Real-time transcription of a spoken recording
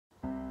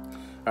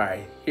All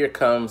right, here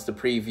comes the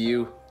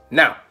preview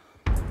now.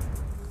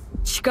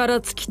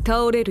 力尽き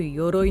倒れる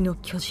鎧の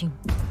巨人。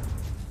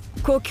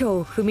故郷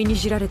を踏みに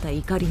じられた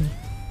怒りに、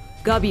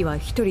ガビは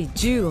一人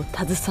銃を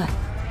携え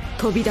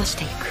飛び出し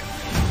ていく。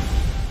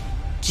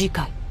次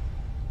回、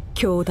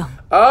教団。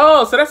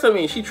Oh, so that's what I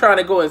mean. She trying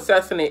to go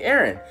assassinate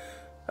Eren.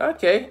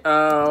 Okay.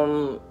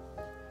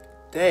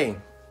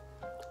 Dang.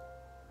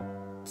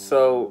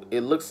 So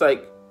it looks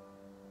like.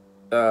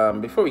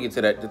 Before we get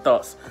to that, the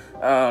thoughts.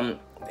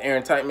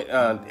 Eren Titan,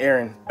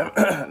 Eren,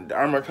 the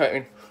Armor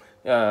Titan.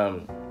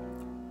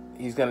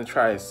 He's gonna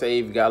try to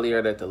save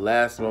Galliard at the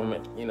last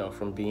moment, you know,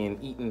 from being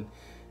eaten.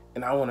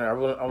 And I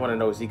wanna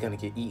know, is he gonna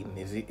get eaten?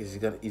 Is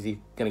he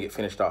gonna get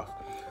finished off?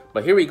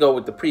 But here we go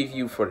with the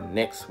preview for the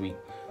next week.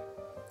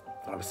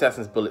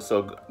 Assassin's Bullet.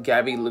 So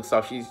Gabby looks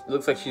like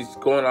she's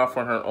going off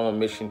on her own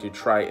mission to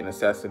try and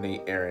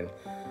assassinate Eren,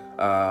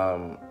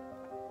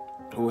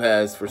 who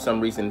has for some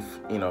reason,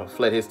 you know,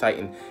 fled his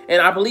Titan.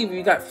 And I believe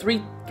we got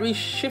three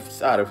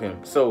shifts out of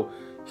him. So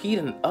he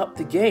didn't up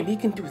the game. He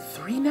can do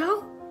 3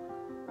 now.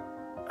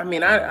 I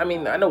mean, I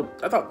know.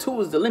 I thought 2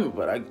 was the limit,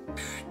 but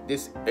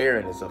this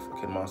Eren is a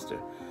fucking monster.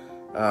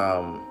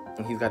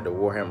 And he's got the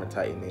Warhammer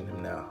Titan in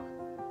him now.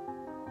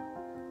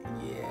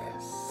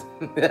 Yes.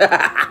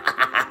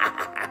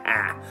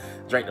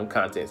 Drink them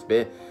contents,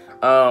 bitch.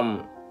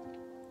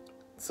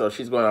 So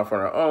she's going off on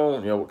her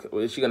own. You know,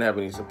 is she gonna have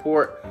any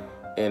support?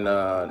 And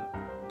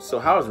so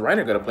how is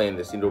Reiner gonna play in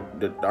this? You know,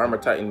 the Armor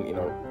Titan, you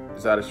know,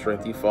 is out of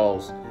strength. He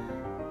falls.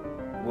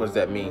 What does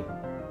that mean?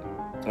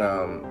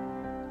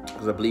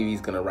 Because I believe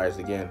he's gonna rise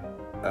again.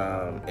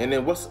 And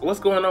then what's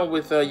going on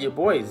with your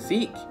boy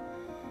Zeke?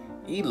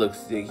 He looks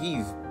sick.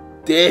 He's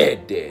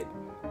dead. Dude,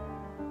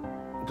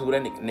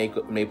 that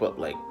nigga nape up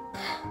like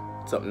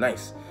something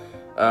nice.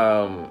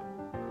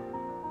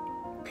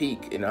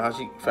 Peak, and how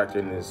she factor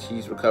in this,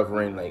 she's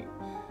recovering. Like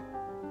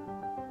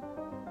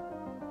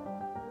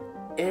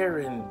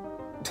Eren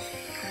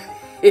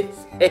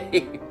is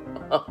a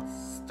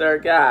monster.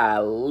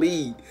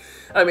 Golly.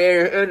 I mean,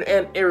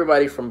 and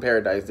everybody from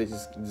Paradise, they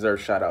just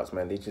deserve shout outs,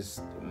 man. They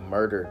just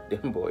murdered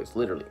them boys,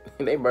 literally.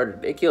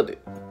 They killed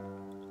it.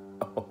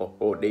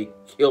 Oh, they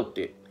killed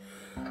it.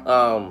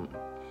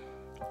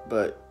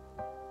 But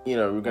you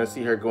know, we're gonna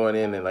see her going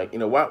in and, like, you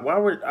know, why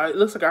it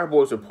looks like our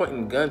boys are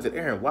pointing guns at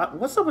Eren.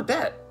 What's up with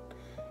that?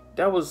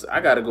 That was,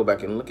 I gotta go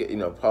back and look at, you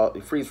know,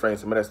 freeze frame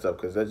some of that stuff,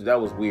 because that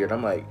was weird.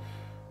 I'm like,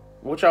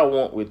 what y'all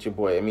want with your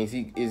boy? I mean,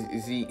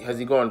 has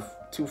he gone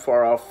too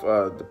far off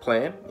the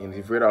plan, and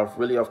he's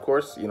really off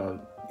course, you know,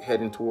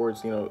 heading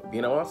towards, you know,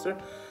 being a monster?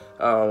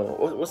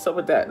 What's up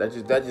with that?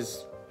 That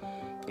just,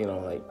 you know,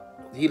 like,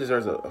 he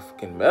deserves a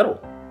fucking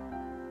medal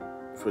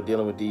for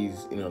dealing with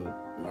these, you know,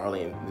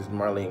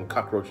 Marleyan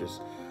cockroaches.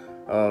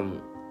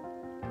 And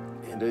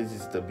it's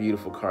just a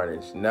beautiful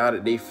carnage. Now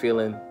that they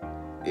feeling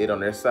it on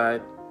their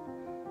side,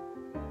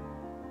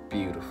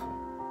 beautiful,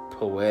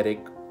 poetic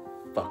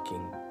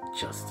fucking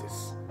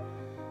justice.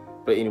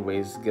 But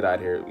anyways, get out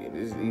of here.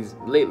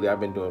 Lately I've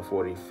been doing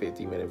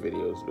 40-50 minute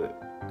videos,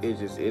 but it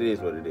is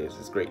what it is.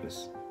 It's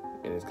greatness,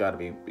 and he's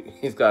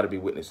got to be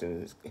witnessing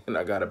this, and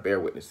I gotta bear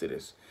witness to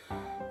this.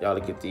 Y'all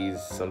will get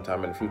these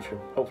sometime in the future,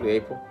 hopefully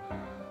April.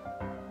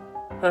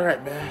 All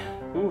right,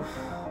 man. Oof,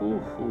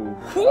 oof,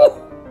 oof. Woo!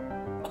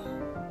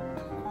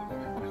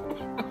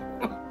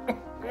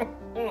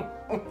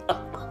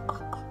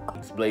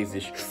 Let's blaze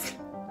this.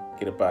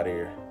 Get up out of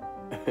here.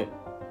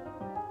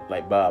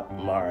 Like Bob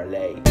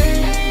Marley.